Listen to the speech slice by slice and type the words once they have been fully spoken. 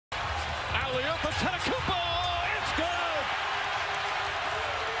alley-oop. Antetokounmpo, it's good.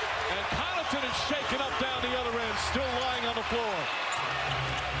 And Connaughton is shaken up down the other end, still lying on the floor.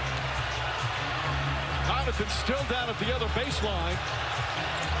 Connaughton still down at the other baseline.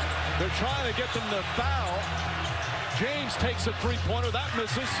 They're trying to get them to foul. James takes a three-pointer. That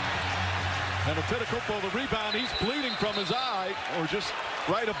misses. And Antetokounmpo, the rebound. He's bleeding from his eye, or just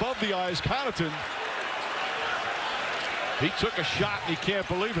right above the eyes. Connaughton. He took a shot, and he can't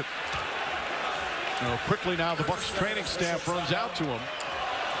believe it. Quickly now, the Bucks training staff runs out to him.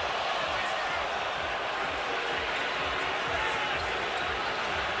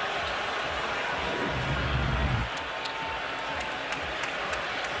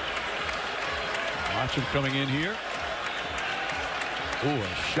 Watch him coming in here. Ooh,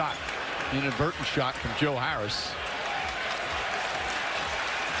 a shot. Inadvertent shot from Joe Harris.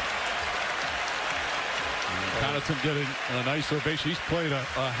 Connaughton getting a nice ovation. He's played a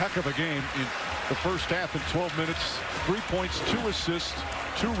heck of a game in the first half in 12 minutes. 3 points, 2 assists,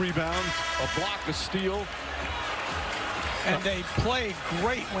 2 rebounds, a block, a steal. And they played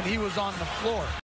great when he was on the floor.